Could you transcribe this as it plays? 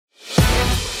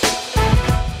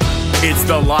It's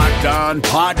the Locked On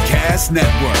Podcast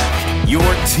Network, your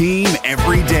team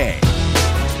every day.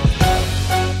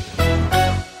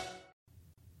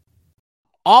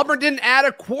 Auburn didn't add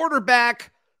a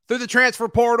quarterback through the transfer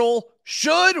portal.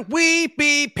 Should we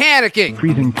be panicking?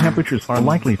 Freezing temperatures are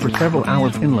likely for several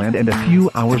hours inland and a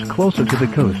few hours closer to the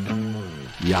coast.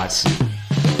 Yes.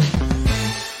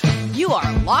 You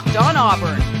are Locked On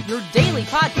Auburn, your daily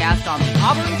podcast on the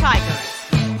Auburn Tigers.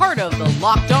 Part of the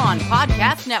Locked On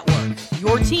Podcast Network,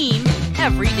 your team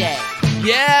every day.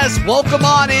 Yes, welcome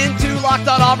on into Locked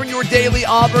On Auburn, your daily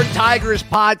Auburn Tigers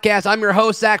podcast. I'm your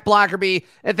host, Zach Blackerby,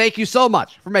 and thank you so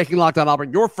much for making Locked On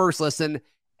Auburn your first listen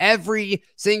every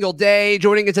single day.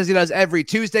 Joining us as he does every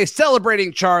Tuesday,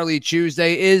 celebrating Charlie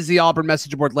Tuesday, is the Auburn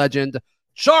message board legend,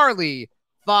 Charlie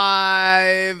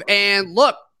 5. And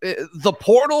look, the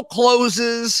portal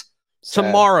closes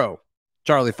tomorrow.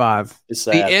 Charlie 5.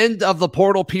 The end of the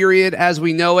portal period, as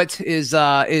we know it, is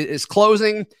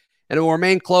closing, and it will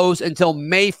remain closed until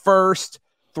May 1st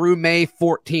through May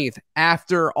 14th,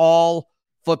 after all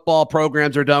football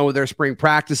programs are done with their spring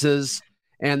practices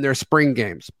and their spring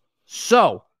games.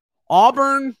 So,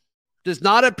 Auburn does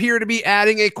not appear to be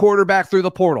adding a quarterback through the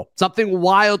portal. Something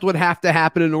wild would have to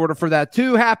happen in order for that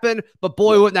to happen, but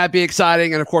boy, wouldn't that be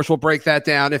exciting, and of course, we'll break that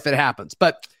down if it happens.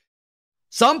 But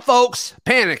some folks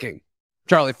panicking.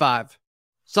 Charlie 5.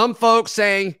 Some folks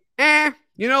saying,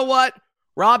 you know what?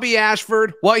 Robbie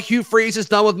Ashford, what Hugh Freeze has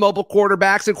done with mobile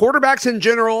quarterbacks and quarterbacks in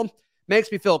general makes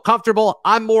me feel comfortable.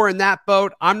 I'm more in that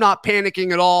boat. I'm not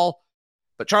panicking at all.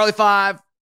 But Charlie 5,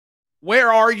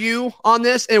 where are you on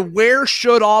this? And where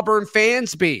should Auburn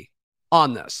fans be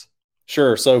on this?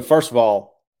 Sure. So first of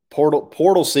all,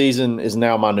 portal season is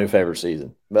now my new favorite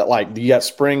season. But like, you got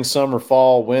spring, summer,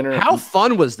 fall, winter. How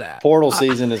fun was that? Portal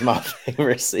season is my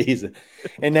favorite season.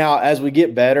 And now as we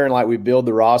get better and like we build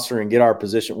the roster and get our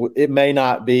position, it may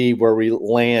not be where we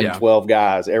land 12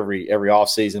 guys every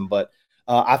offseason, but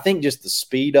I think just the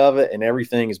speed of it and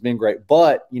everything has been great.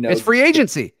 But, you know, it's free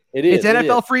agency. It is. It's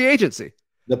NFL free agency.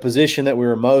 The position that we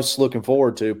were most looking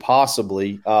forward to,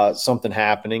 possibly something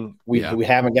happening. We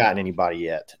haven't gotten anybody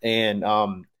yet. And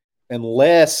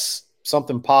unless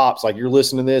something pops, like you're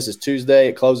listening to this, it's Tuesday,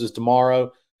 it closes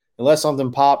tomorrow. Unless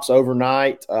something pops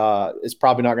overnight, it's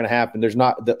probably not going to happen. There's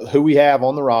not who we have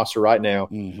on the roster right now,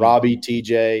 Robbie,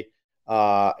 TJ,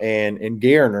 and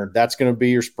Garner. That's going to be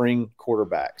your spring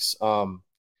quarterbacks.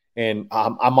 And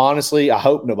I'm honestly, I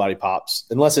hope nobody pops,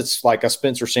 unless it's like a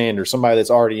Spencer Sanders, somebody that's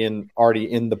already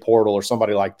in the portal or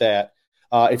somebody like that.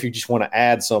 If you just want to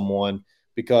add someone,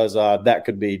 because that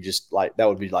could be that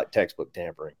would be like textbook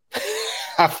tampering.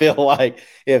 I feel like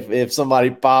if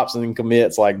somebody pops and then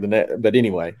commits but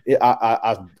anyway,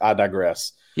 I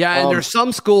digress. Yeah, and there's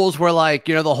some schools where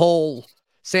the whole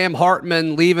Sam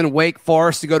Hartman leaving Wake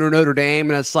Forest to go to Notre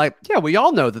Dame, and it's like, yeah, we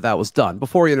all know that was done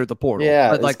before he entered the portal.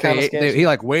 Yeah, but he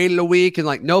waited a week,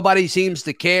 and nobody seems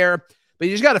to care. But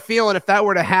you just got a feeling if that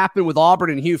were to happen with Auburn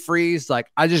and Hugh Freeze,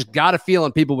 I just got a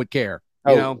feeling people would care.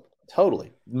 You know,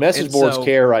 totally. Message boards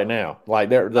care right now. Like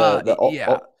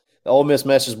the Ole Miss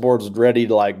message boards is ready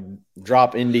to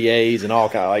drop NDAs and all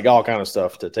kind of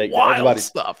stuff to take wild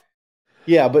stuff.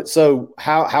 Yeah, but so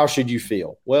how should you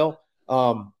feel? Well,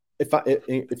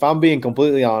 if I'm being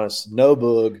completely honest, no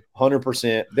boog,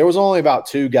 100%. There was only about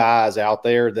 2 guys out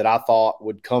there that I thought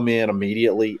would come in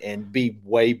immediately and be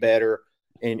way better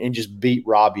and just beat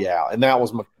Robbie out, and that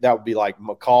would be like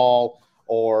McCall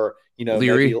or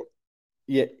Leary.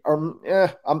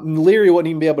 Leary wouldn't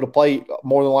even be able to play,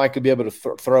 more than likely be able to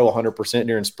throw 100%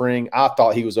 during spring. I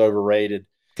thought he was overrated.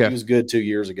 Okay. He was good 2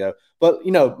 years ago. But,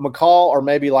 McCall or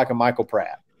maybe like a Michael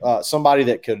Pratt, somebody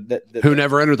that could – who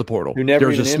never entered the portal. Who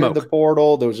never even entered the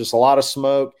portal. There was just a lot of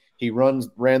smoke. He ran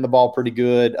the ball pretty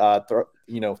good,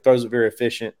 throws it very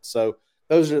efficient. So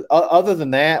those are – other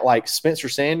than that, like Spencer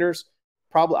Sanders,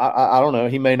 probably – I don't know.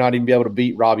 He may not even be able to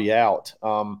beat Robbie out.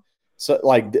 So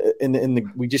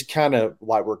we just kind of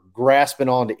we're grasping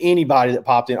on to anybody that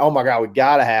popped in. Oh my God, we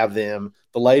got to have them.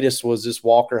 The latest was this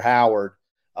Walker Howard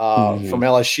from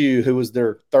LSU, who was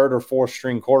their 3rd or 4th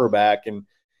string quarterback. And,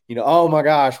 oh my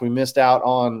gosh, we missed out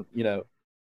on,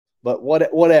 but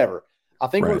whatever. I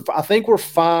think we're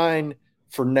fine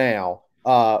for now.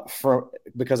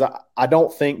 Because I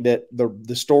don't think that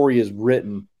the story is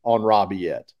written on Robbie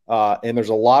yet. And there's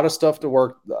a lot of stuff to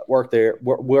work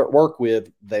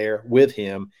with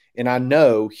him. And I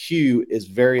know Hugh is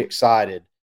very excited.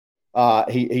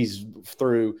 He's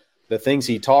through the things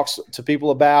he talks to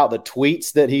people about, the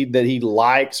tweets that he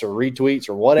likes or retweets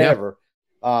or whatever.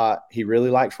 Yeah. He really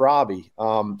likes Robbie.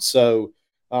 So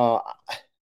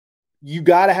you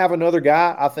got to have another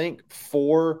guy, I think,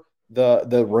 for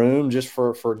the room just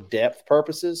for depth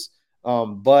purposes.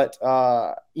 But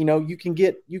you can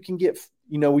get,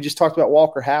 we just talked about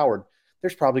Walker Howard.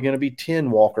 There's probably going to be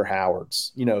 10 Walker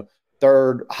Howards,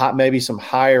 third, maybe some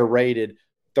higher rated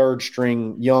third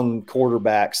string young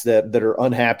quarterbacks that are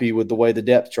unhappy with the way the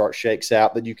depth chart shakes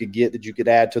out that you could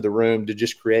add to the room to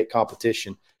just create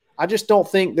competition. I just don't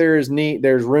think there's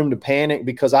room to panic,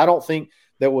 because I don't think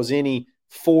there was any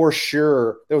for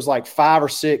sure. There was like 5 or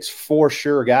 6 for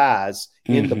sure guys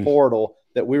in the portal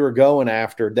that we were going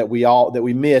after that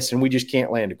we missed, and we just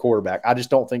can't land a quarterback. I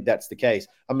just don't think that's the case.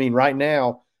 I mean, right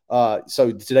now,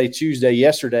 so today, Tuesday,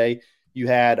 yesterday, you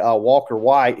had Walker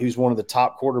White, who's one of the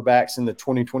top quarterbacks in the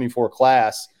 2024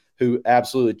 class, who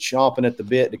absolutely chomping at the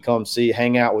bit to come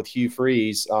hang out with Hugh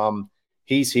Freeze.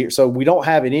 He's here. So we don't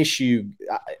have an issue.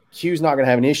 Hugh's not going to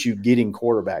have an issue getting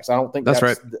quarterbacks. I don't think that's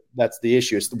right. That's the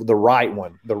issue. It's the right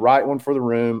one for the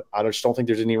room. I just don't think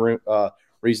there's any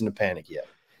reason to panic yet.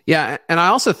 Yeah. And I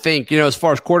also think, as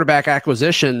far as quarterback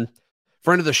acquisition,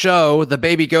 friend of the show, the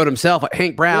baby goat himself,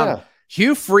 Hank Brown,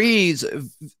 Hugh Freeze,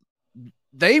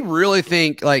 they really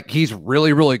think like he's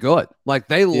really, really good. Like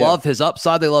they love his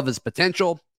upside. They love his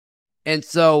potential. And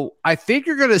so I think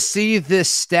you're going to see this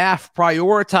staff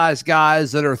prioritize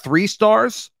guys that are 3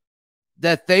 stars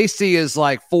that they see as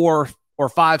like 4 or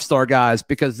 5-star guys,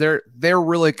 because they're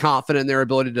really confident in their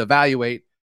ability to evaluate,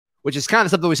 which is kind of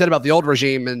something we said about the old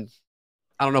regime. And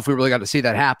I don't know if we really got to see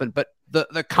that happen, but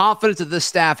the confidence that this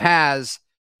staff has,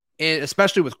 and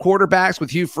especially with quarterbacks, with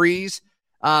Hugh Freeze,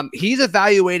 he's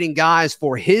evaluating guys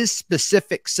for his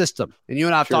specific system. And you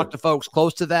and I have talked to folks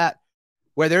close to that,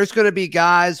 where there's going to be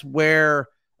guys where,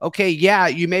 okay, yeah,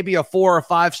 you may be a 4 or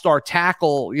 5-star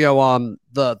tackle, on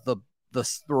the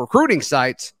recruiting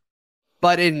sites,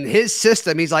 but in his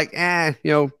system, he's like,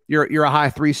 you're a high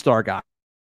 3-star guy.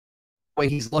 The way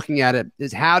he's looking at it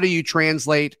is, how do you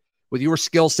translate with your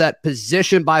skill set,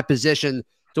 position by position,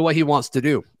 to what he wants to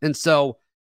do? And so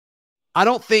I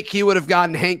don't think he would have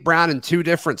gotten Hank Brown in 2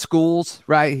 different schools,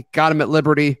 right? He got him at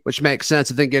Liberty, which makes sense,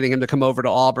 and then getting him to come over to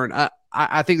Auburn.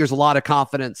 I think there's a lot of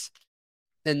confidence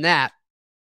in that.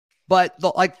 But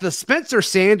the Spencer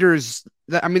Sanders,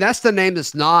 that's the name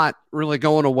that's not really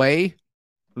going away,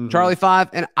 Charlie 5.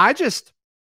 And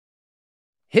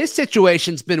his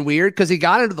situation's been weird, because he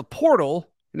got into the portal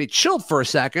and he chilled for a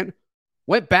second,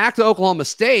 went back to Oklahoma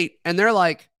State, and they're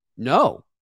like, no,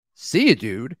 see you,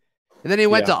 dude. And then he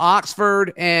went to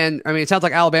Oxford, and it sounds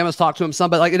like Alabama's talked to him some,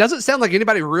 but it doesn't sound like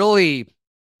anybody really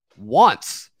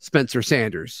wants Spencer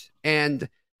Sanders. And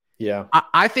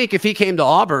I think if he came to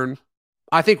Auburn,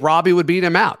 I think Robbie would beat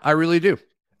him out. I really do.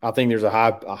 I think there's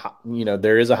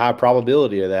there is a high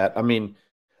probability of that.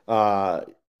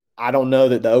 I don't know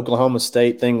that the Oklahoma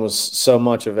State thing was so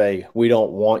much of a, we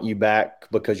don't want you back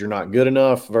because you're not good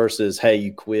enough, versus, hey,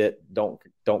 you quit, don't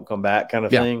come back kind of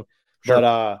thing.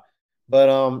 Sure.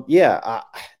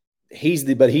 He's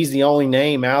the only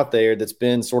name out there that's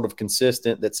been sort of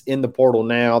consistent, that's in the portal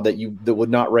now, that would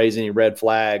not raise any red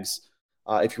flags.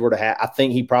 If you were to have, I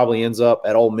think he probably ends up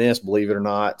at Ole Miss, believe it or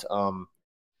not.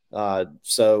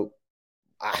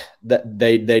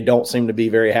 They don't seem to be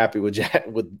very happy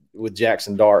with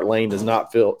Jackson Dart. Lane does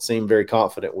not seem very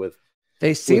confident with.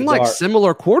 They seem like Dart.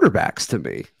 Similar quarterbacks to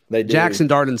me. They do. Jackson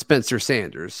Dart and Spencer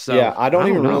Sanders. So I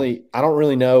don't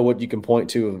really know what you can point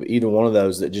to of either one of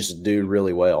those that just do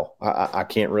really well. I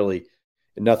can't really,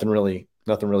 nothing really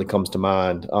comes to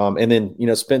mind. And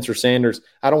then, Spencer Sanders,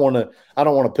 I don't want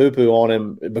to poo-poo on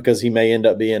him, because he may end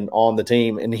up being on the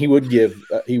team, and he would he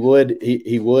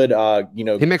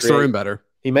makes the room better.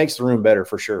 He makes the room better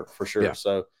for sure. Yeah.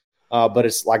 So, but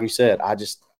it's like you said,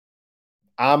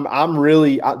 I'm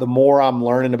really, the more I'm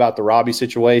learning about the Robbie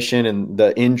situation and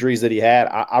the injuries that he had,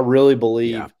 I really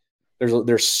believe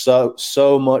there's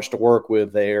so much to work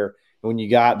with there. And when you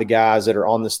got the guys that are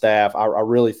on the staff, I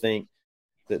really think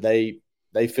that they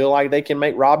feel like they can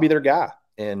make Robbie their guy,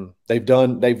 and they've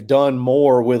done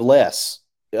more with less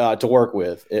to work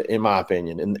with, in my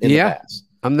opinion, in the past.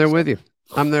 I'm there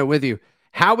with you.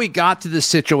 How we got to this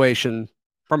situation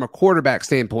from a quarterback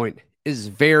standpoint is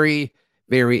very,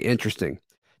 very interesting.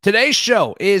 Today's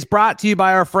show is brought to you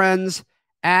by our friends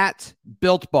at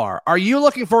Built Bar. Are you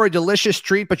looking for a delicious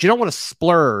treat, but you don't want to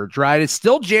splurge, right? It's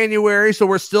still January, so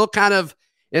we're still kind of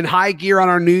in high gear on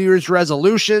our New Year's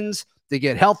resolutions to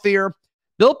get healthier.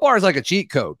 Built Bar is like a cheat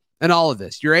code in all of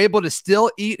this. You're able to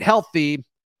still eat healthy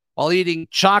while eating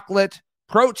chocolate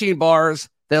protein bars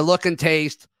that look and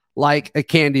taste like a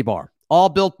candy bar. All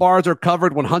Built Bars are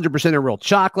covered 100% in real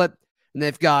chocolate, and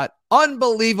they've got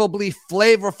unbelievably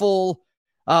flavorful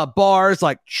bars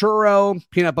like churro,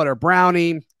 peanut butter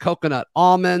brownie, coconut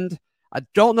almond. I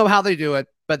don't know how they do it,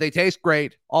 but they taste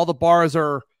great. All the bars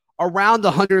are around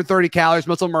 130 calories.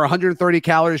 Most of them are 130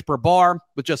 calories per bar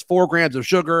with just 4 grams of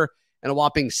sugar and a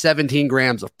whopping 17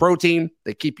 grams of protein.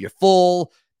 They keep you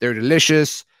full. They're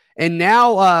delicious. And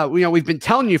now, we've been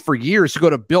telling you for years to go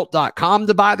to built.com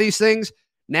to buy these things.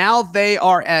 Now they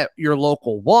are at your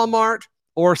local Walmart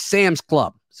or Sam's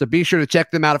Club. So be sure to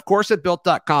check them out. Of course, at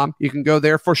built.com, you can go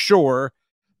there for sure,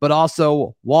 but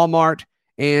also Walmart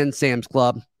and Sam's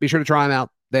Club. Be sure to try them out.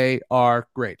 They are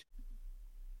great.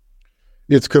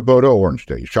 It's Kubota Orange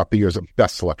Day. Shop the year's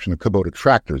best selection of Kubota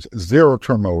tractors,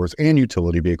 zero-turn mowers, and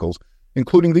utility vehicles,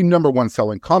 including the #1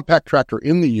 selling compact tractor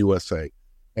in the USA.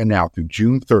 And now through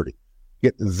June 30,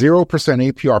 get 0%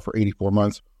 APR for 84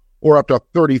 months or up to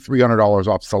 $3,300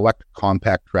 off select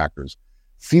compact tractors.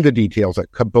 See the details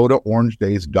at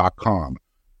KubotaOrangeDays.com.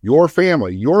 Your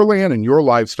family, your land, and your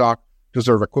livestock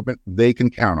deserve equipment they can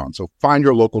count on. So find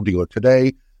your local dealer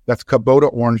today. That's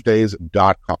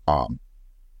KubotaOrangeDays.com.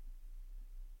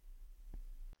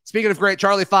 Speaking of great,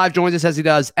 Charlie 5 joins us as he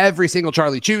does every single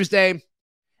Charlie Tuesday.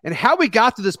 And how we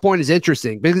got to this point is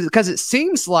interesting because it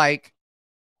seems like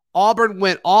Auburn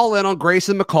went all in on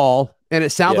Grayson McCall, and it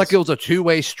sounds like it was a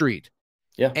two-way street.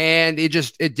 Yeah. And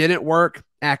it didn't work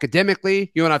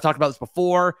academically. You and I talked about this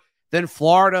before. Then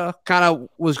Florida kind of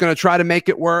was going to try to make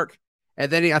it work.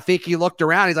 And then I think he looked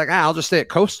around. He's like, I'll just stay at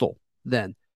Coastal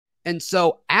then. And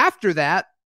so after that,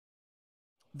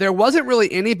 there wasn't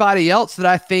really anybody else that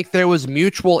I think there was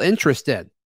mutual interest in.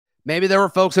 Maybe there were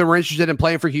folks that were interested in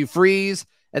playing for Hugh Freeze,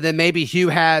 and then maybe Hugh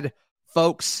had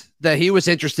folks that he was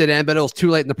interested in, but it was too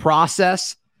late in the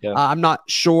process. Yeah. I'm not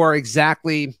sure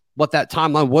exactly what that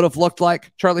timeline would have looked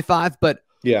like, Charlie 5, but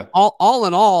yeah, all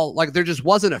in all, like there just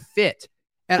wasn't a fit.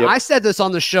 And I said this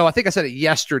on the show, I think I said it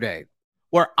yesterday,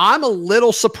 where I'm a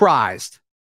little surprised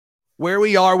where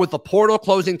we are with the portal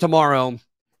closing tomorrow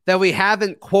that we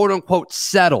haven't, quote unquote,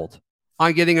 settled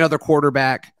on getting another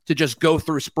quarterback to just go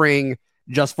through spring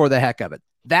just for the heck of it.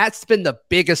 That's been the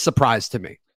biggest surprise to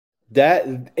me.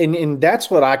 And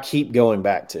that's what I keep going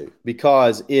back to,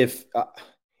 because if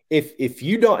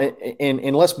you don't,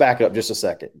 and let's back up just a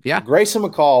second. Yeah. Grayson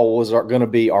McCall was going to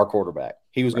be our quarterback.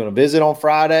 He was going to visit on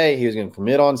Friday. He was going to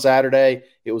commit on Saturday.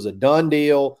 It was a done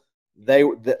deal. They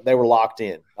were locked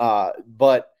in.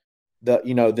 But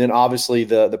then obviously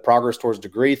the progress towards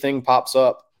degree thing pops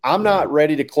up. I'm not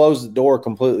ready to close the door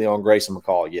completely on Grayson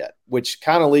McCall yet, which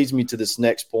kind of leads me to this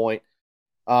next point.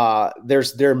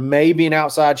 There may be an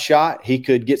outside shot. He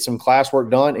could get some classwork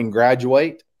done and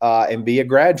graduate and be a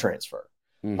grad transfer.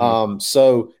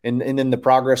 Mm-hmm. And then the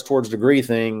progress towards degree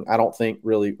thing, I don't think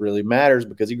really matters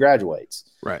because he graduates.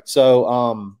 Right.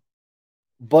 So,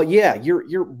 but yeah,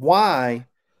 why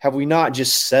have we not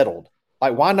just settled?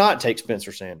 Like, why not take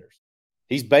Spencer Sanders?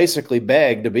 He's basically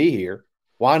begged to be here.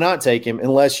 Why not take him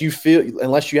unless you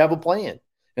have a plan,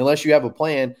 unless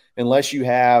you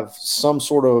have some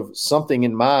sort of something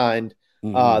in mind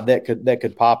that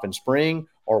could pop in spring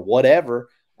or whatever.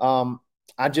 I'm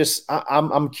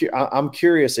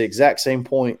curious, the exact same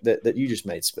point that you just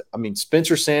made. I mean,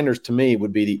 Spencer Sanders to me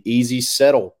would be the easy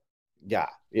settle guy.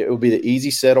 It would be the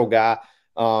easy settle guy.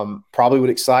 Probably would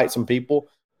excite some people.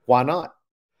 Why not?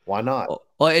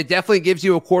 Well, it definitely gives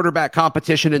you a quarterback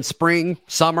competition in spring,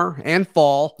 summer, and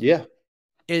fall. Yeah.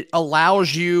 It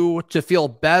allows you to feel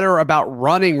better about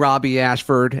running Robbie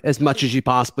Ashford as much as you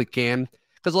possibly can.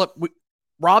 Because look,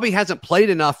 Robbie hasn't played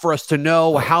enough for us to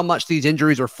know how much these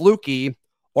injuries are fluky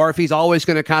or if he's always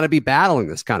going to kind of be battling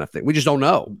this kind of thing. We just don't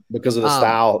know. Because of the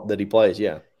style that he plays,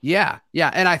 yeah. Yeah.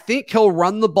 And I think he'll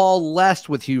run the ball less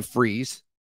with Hugh Freeze.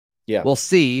 Yeah. We'll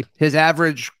see. His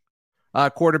average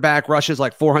quarterback rushes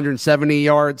like 470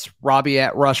 yards. Robbie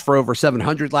at rush for over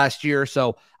 700 last year.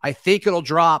 So I think it'll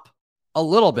drop a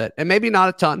little bit and maybe not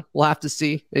a ton. We'll have to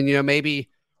see. And, maybe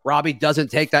Robbie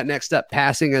doesn't take that next step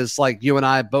passing as like you and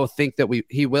I both think that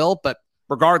he will. But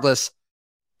regardless,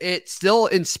 it still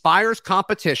inspires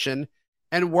competition.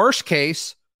 And worst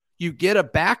case, you get a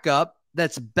backup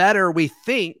that's better, we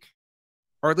think,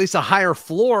 or at least a higher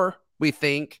floor, we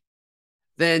think,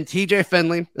 than TJ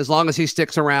Finley, as long as he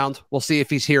sticks around. We'll see if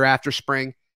he's here after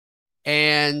spring.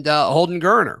 And Holden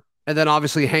Geriner. And then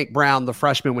obviously Hank Brown, the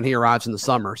freshman, when he arrives in the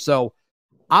summer. So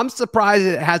I'm surprised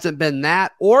it hasn't been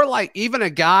that. Or like even a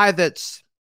guy that's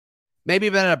maybe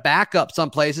been a backup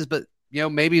some places, but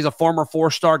maybe he's a former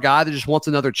 4-star guy that just wants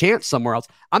another chance somewhere else.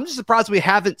 I'm just surprised we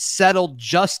haven't settled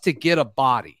just to get a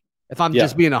body, if I'm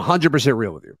just being 100%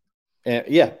 real with you.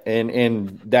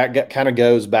 And that kind of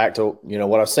goes back to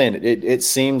what I was saying. It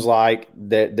seems like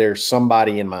that there's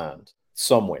somebody in mind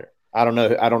somewhere. I don't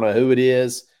know who it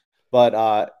is,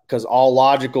 but because all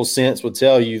logical sense would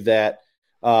tell you that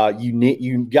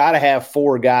you got to have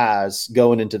 4 guys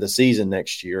going into the season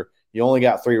next year. You only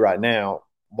got 3 right now.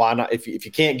 Why not? If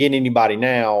you can't get anybody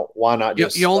now, why not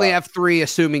just? You only have 3,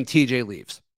 assuming TJ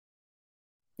leaves.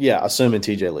 Yeah, assuming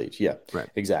TJ leaves. Yeah, right,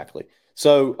 exactly.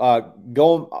 So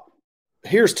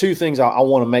here's 2 things I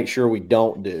want to make sure we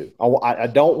don't do. I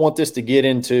don't want this to get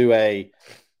into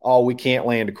we can't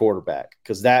land a quarterback,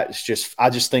 because I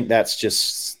just think that's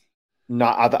just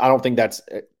not. I don't think that's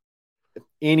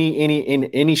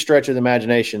any stretch of the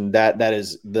imagination that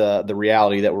is the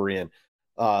reality that we're in.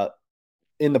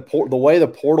 In the way the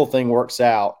portal thing works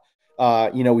out,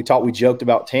 we joked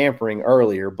about tampering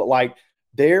earlier, but like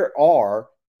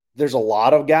there's a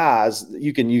lot of guys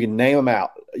you can name them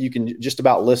out. You can just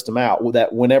about list them out,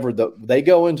 that whenever they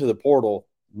go into the portal,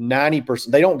 90%,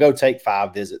 they don't go take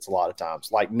 5 visits a lot of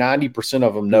times. Like 90%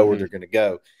 of them know where they're going to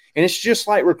go. And it's just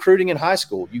like recruiting in high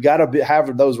school. You got to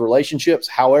have those relationships,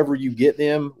 however you get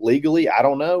them legally. I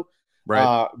don't know.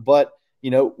 Right. But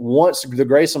once the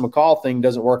Grayson McCall thing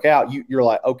doesn't work out, you're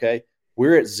like, okay,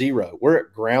 we're at 0. We're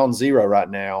at ground 0 right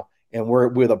now. And we're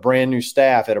with a brand new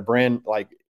staff at a brand, like,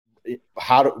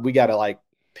 we got to like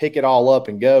pick it all up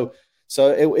and go.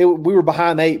 So we were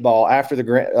behind the 8 ball after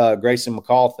the Grayson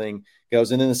McCall thing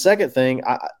goes. And then the second thing,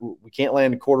 we can't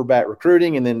land a quarterback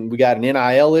recruiting. And then we got an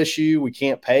NIL issue. We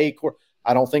can't pay.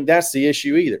 I don't think that's the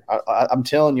issue either. I'm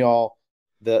telling y'all,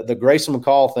 the Grayson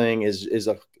McCall thing is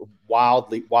a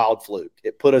wild fluke.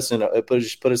 It put us in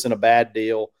a bad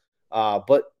deal.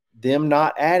 But them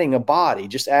not adding a body,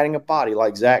 just adding a body,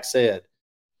 like Zach said,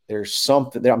 there's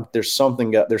something up.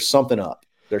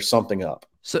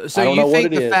 So you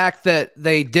think the fact that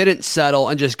they didn't settle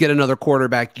and just get another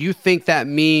quarterback, you think that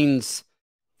means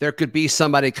there could be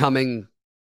somebody coming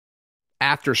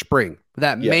after spring,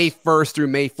 that yes. May 1st through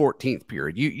May 14th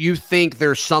period? You think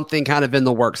there's something kind of in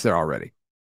the works there already?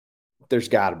 There's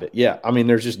got to be. Yeah. I mean,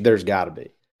 there's got to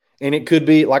be. And it could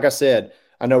be, like I said,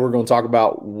 I know we're going to talk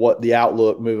about what the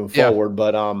outlook moving forward,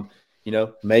 but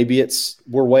maybe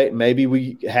maybe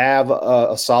we have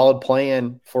a solid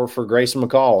plan for Grayson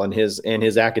McCall and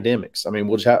his academics. I mean,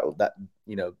 we'll just have that,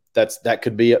 that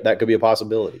could be a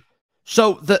possibility.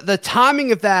 So the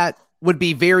timing of that would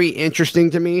be very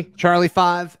interesting to me, Charlie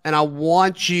 5, and I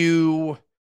want you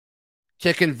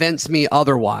to convince me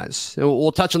otherwise.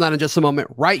 We'll touch on that in just a moment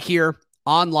right here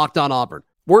on Locked On Auburn.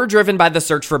 We're driven by the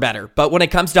search for better, but when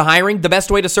it comes to hiring, the best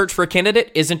way to search for a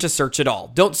candidate isn't to search at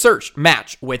all. Don't search,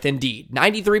 match with Indeed.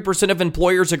 93% of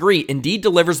employers agree Indeed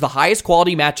delivers the highest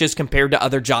quality matches compared to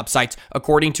other job sites,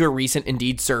 according to a recent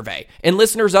Indeed survey. And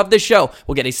listeners of this show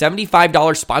will get a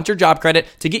 $75 sponsored job credit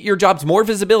to get your jobs more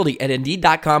visibility at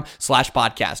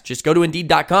Indeed.com/podcast. Just go to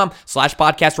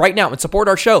Indeed.com/podcast right now and support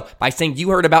our show by saying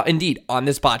you heard about Indeed on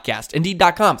this podcast.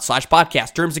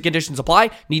 Indeed.com/podcast. Terms and conditions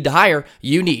apply. Need to hire?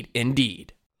 You need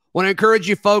Indeed. Want to encourage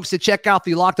you folks to check out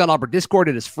the Locked On Auburn Discord.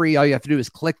 It is free. All you have to do is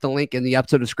click the link in the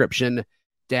episode description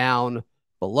down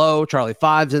below. Charlie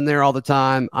 5's in there all the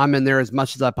time. I'm in there as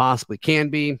much as I possibly can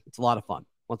be. It's a lot of fun.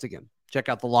 Once again, check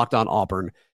out the Locked On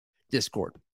Auburn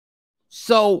Discord.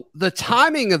 So the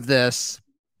timing of this,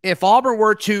 if Auburn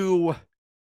were to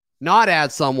not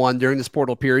add someone during this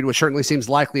portal period, which certainly seems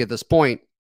likely at this point,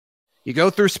 you go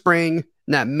through spring,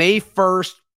 and that May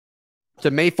 1st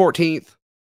to May 14th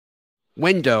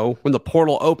window, when the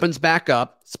portal opens back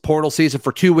up, it's portal season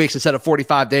for 2 weeks instead of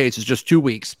 45 days. It's just 2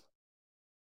 weeks.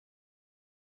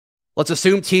 Let's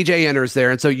assume TJ enters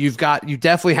there. And so you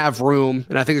definitely have room.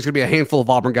 And I think there's going to be a handful of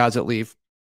Auburn guys that leave.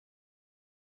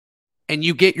 And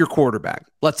you get your quarterback.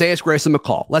 Let's say it's Grayson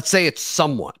McCall. Let's say it's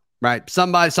someone, right?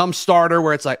 Some starter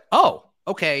where it's like, oh,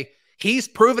 okay, he's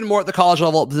proven more at the college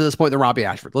level to this point than Robbie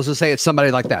Ashford. Let's just say it's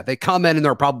somebody like that. They come in and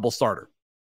they're a probable starter.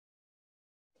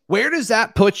 Where does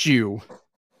that put you,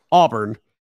 Auburn,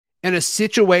 in a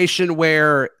situation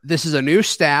where this is a new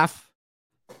staff,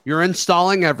 you're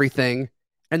installing everything,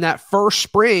 and that first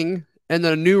spring and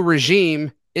the new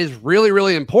regime is really,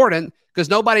 really important because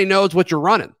nobody knows what you're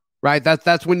running, right?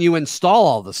 That's when you install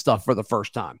all this stuff for the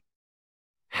first time.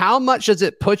 How much does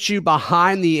it put you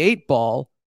behind the 8 ball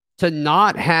to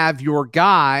not have your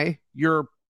guy, your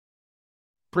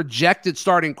projected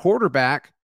starting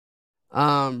quarterback,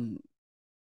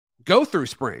 go through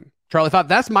spring? Charlie 5,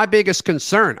 that's my biggest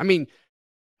concern. I mean,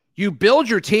 you build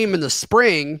your team in the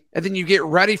spring and then you get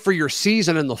ready for your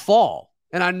season in the fall.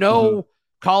 And I know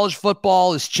college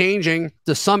football is changing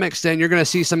to some extent. You're going to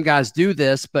see some guys do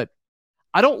this, but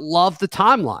I don't love the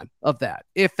timeline of that,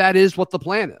 if that is what the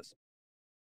plan is.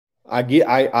 I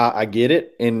get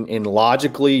it. And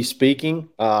logically speaking,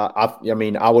 I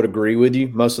mean, I would agree with you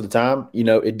most of the time.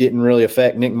 It didn't really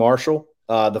affect Nick Marshall.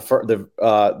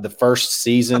 the first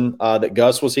season that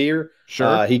Gus was here.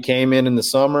 Sure. He came in the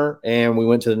summer, and we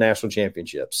went to the national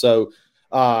championship. So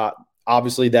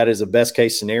obviously that is a best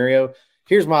case scenario.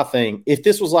 Here's my thing. If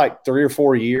this was like 3 or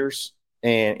 4 years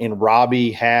and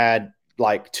Robbie had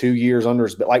like 2 years under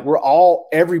his belt, like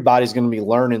everybody's going to be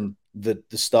learning the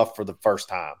stuff for the first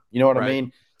time. You know what I mean?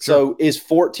 Sure. So is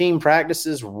 14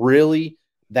 practices really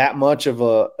that much of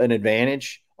an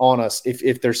advantage on us?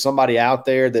 If there's somebody out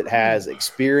there that has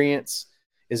experience,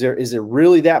 is there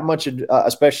really that much,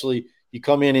 especially you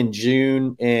come in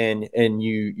June and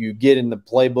you get in the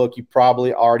playbook, you probably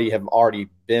have already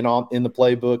been in the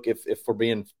playbook if we're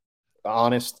being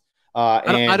honest.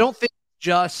 I don't think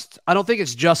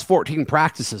it's just 14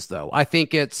 practices though. I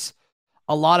think it's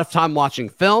a lot of time watching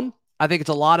film. I think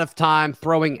it's a lot of time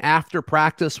throwing after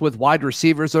practice with wide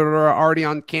receivers that are already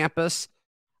on campus.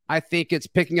 I think it's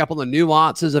picking up on the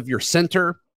nuances of your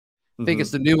center. I think it's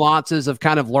the nuances of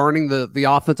kind of learning the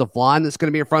offensive line that's going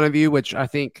to be in front of you, which I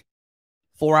think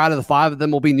 4 out of the 5 of them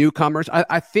will be newcomers.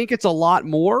 I think it's a lot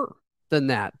more than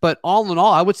that. But all in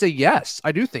all, I would say yes,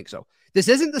 I do think so. This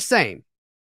isn't the same,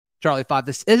 Charlie 5.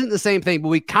 This isn't the same thing, but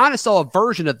we kind of saw a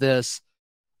version of this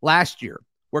last year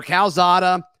where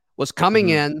Calzada was coming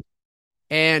in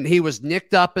and he was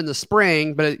nicked up in the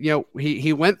spring, but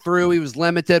he went through, he was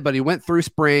limited, but he went through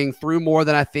spring, through more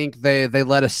than I think they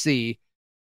let us see.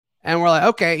 And we're like,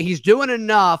 okay, he's doing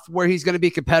enough where he's going to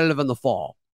be competitive in the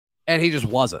fall. And he just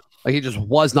wasn't. Like, he just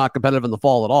was not competitive in the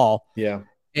fall at all. Yeah.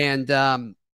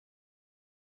 And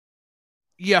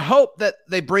you hope that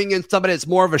they bring in somebody that's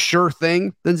more of a sure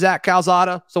thing than Zach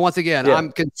Calzada. So once again,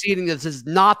 I'm conceding that this is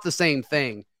not the same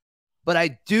thing. But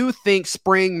I do think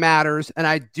spring matters, and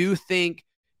I do think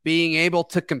being able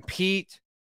to compete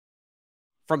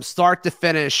from start to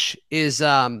finish is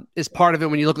part of it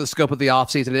when you look at the scope of the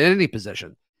offseason in any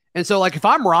position. And so, like, if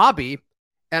I'm Robbie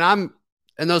and I'm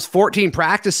in those 14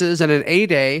 practices and an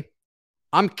A-day,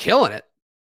 I'm killing it,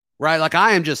 right? Like,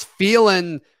 I am just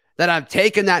feeling that I'm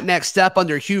taking that next step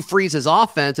under Hugh Freeze's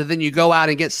offense, and then you go out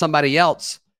and get somebody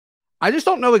else. I just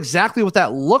don't know exactly what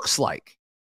that looks like.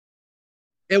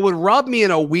 It would rub me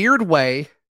in a weird way,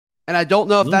 and I don't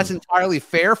know if that's entirely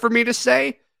fair for me to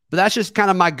say, but that's just kind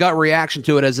of my gut reaction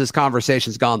to it as this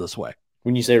conversation's gone this way.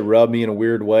 When you say rub me in a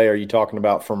weird way, are you talking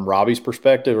about from Robbie's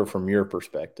perspective or from your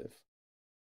perspective?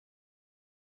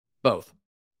 Both.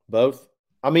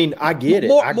 I mean, I get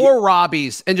it. More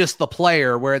Robbie's and just the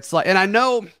player where it's like, and I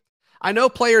know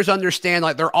players understand,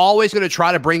 like, they're always going to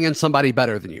try to bring in somebody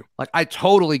better than you. Like, I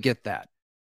totally get that.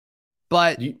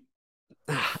 But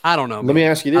I don't know. Let me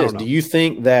ask you this. Do you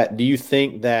think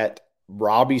that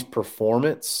Robbie's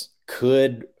performance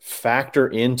could factor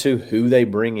into who they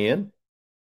bring in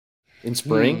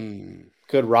spring?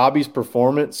 Could Robbie's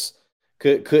performance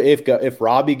if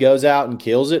Robbie goes out and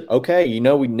kills it? Okay,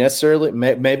 we necessarily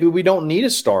maybe we don't need a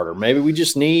starter. Maybe we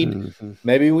just need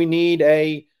maybe we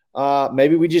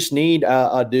just need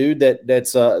a dude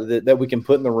that we can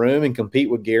put in the room and compete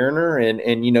with Garner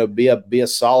and be a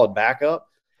solid backup.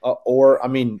 Or I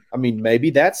mean, maybe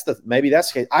that's the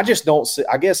case. I just don't see.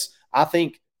 I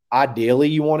think ideally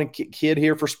you want a kid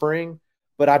here for spring,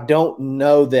 but I don't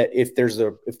know that if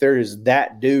there is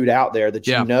that dude out there that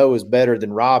is better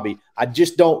than Robbie. I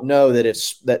just don't know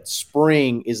that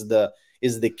spring is the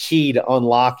key to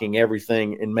unlocking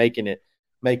everything and making it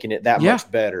that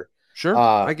much better. Sure,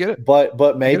 I get it.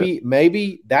 But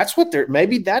maybe that's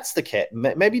maybe that's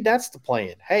the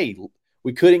plan. Hey,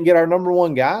 we couldn't get our number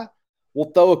one guy. We'll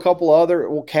throw a couple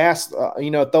we'll cast,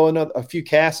 throw a few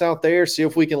casts out there, see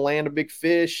if we can land a big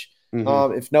fish.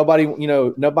 If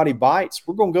nobody bites,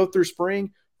 we're going to go through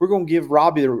spring. We're going to give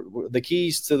Robbie the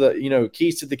keys to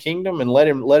the kingdom and let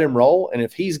him roll. And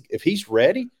if he's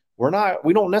ready,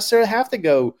 we don't necessarily have to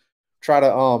go try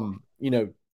to,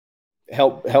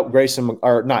 help Grayson,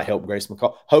 or not help Grayson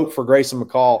McCall, hope for Grayson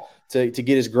McCall to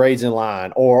get his grades in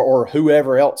line, or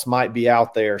whoever else might be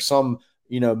out there. Some,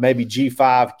 maybe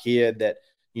G5 kid that,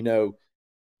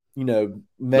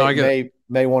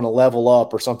 may want to level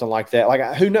up or something like that.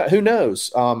 Like, who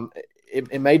knows?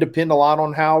 It may depend a lot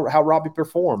on how Robbie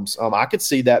performs. I could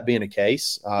see that being a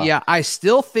case. I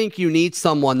still think you need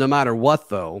someone no matter what,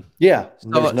 though. Yeah,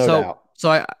 there's no doubt.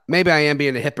 So maybe I am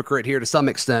being a hypocrite here to some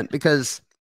extent, because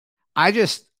I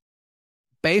just,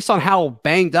 based on how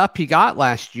banged up he got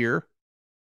last year,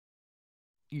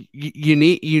 you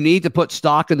need to put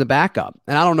stock in the backup.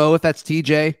 And I don't know if that's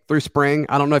TJ through spring.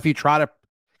 I don't know if you try to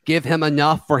give him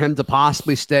enough for him to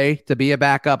possibly stay to be a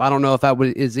backup. I don't know if that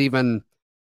is even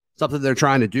something they're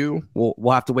trying to do.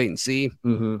 We'll have to wait and see.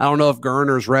 I don't know if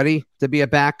Garner's ready to be a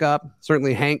backup.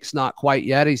 Certainly Hank's not quite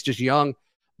yet. He's just young.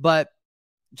 But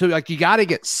So like you got to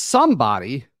get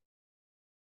somebody.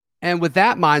 And with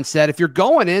that mindset, if you're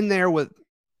going in there with,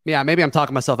 maybe I'm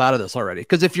talking myself out of this already.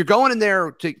 Because if you're going in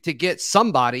there to get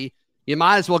somebody, you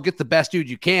might as well get the best dude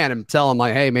you can and tell them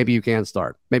like, hey, maybe you can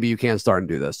start. Maybe you can start and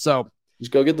do this. So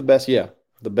just go get the best. Yeah,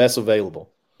 the best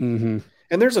available. Mm-hmm.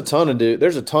 And there's a ton of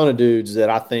dudes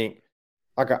that I think,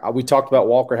 we talked about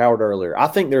Walker Howard earlier. I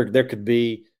think there could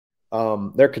be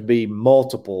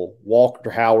multiple Walker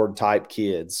Howard type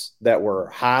kids that were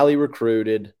highly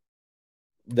recruited,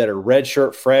 that are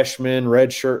redshirt freshmen,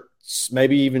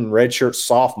 maybe even redshirt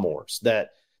sophomores that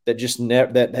just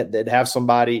that have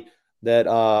somebody that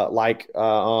like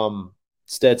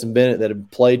Stetson Bennett that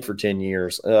have played for 10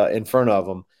 years in front of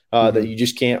them that you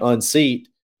just can't unseat.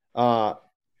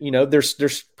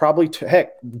 There's probably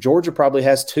Georgia probably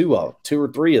has two or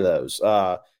three of those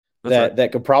that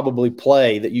could probably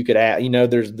play that you could add.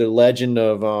 There's the legend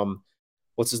of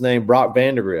what's his name, Brock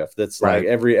Vandegrift. That's right.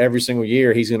 Like every single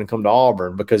year he's going to come to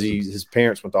Auburn because his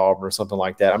parents went to Auburn or something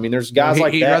like that. I mean, there's guys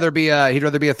like that. He'd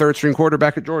rather be a third string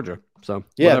quarterback at Georgia. So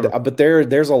but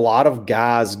there's a lot of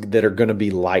guys that are going to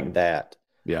be like that.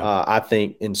 Yeah, I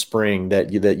think in spring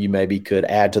that you maybe could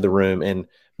add to the room, and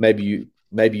maybe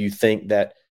you think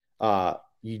that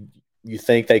you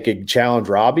think they could challenge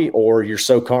Robbie, or you're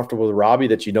so comfortable with Robbie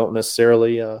that you don't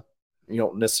necessarily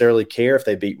care if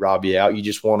they beat Robbie out. You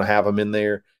just want to have them in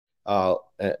there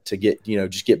to get,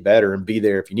 just get better and be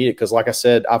there if you need it. Because like I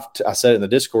said, I said in the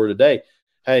Discord today,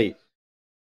 hey,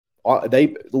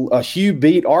 Hugh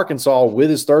beat Arkansas with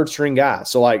his third string guy.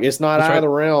 So like, it's not out of the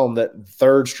realm that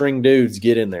third string dudes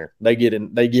get in there. They get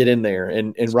in there.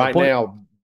 And right now,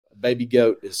 Baby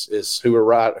Goat is who we're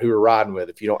riding with.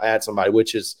 If you don't add somebody,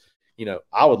 which is,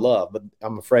 I would love, but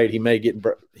I'm afraid he may get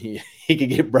he could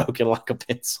get broken like a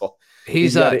pencil.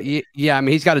 He's got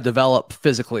to develop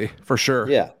physically for sure.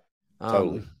 Yeah,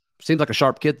 totally. Seems like a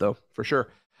sharp kid though, for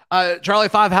sure. Charlie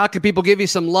 5, how can people give you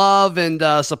some love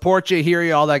and support you, hear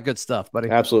you, all that good stuff, buddy?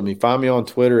 Absolutely. Find me on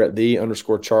Twitter at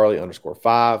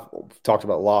 @the_Charlie_5. We've talked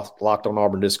about Locked on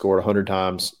Auburn Discord 100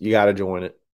 times. You got to join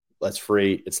it. That's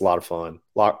free. It's a lot of fun.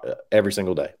 Every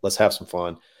single day. Let's have some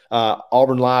fun.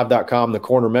 AuburnLive.com, the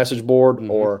corner message board,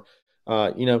 or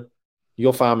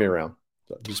you'll find me around.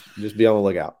 So just be on the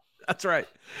lookout. That's right.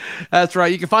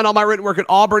 You can find all my written work at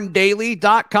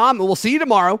auburndaily.com, and we'll see you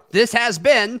tomorrow. This has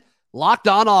been Locked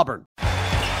on Auburn.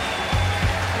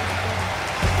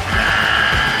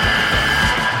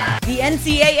 The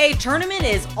NCAA tournament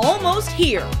is almost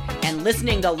here, and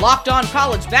listening to Locked On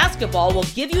College Basketball will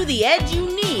give you the edge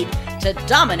you need to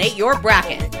dominate your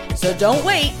bracket. So don't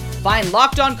wait. Find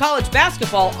Locked On College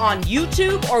Basketball on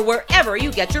YouTube or wherever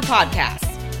you get your podcasts.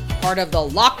 Part of the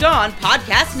Locked On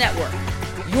Podcast Network.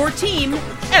 Your team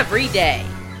every day.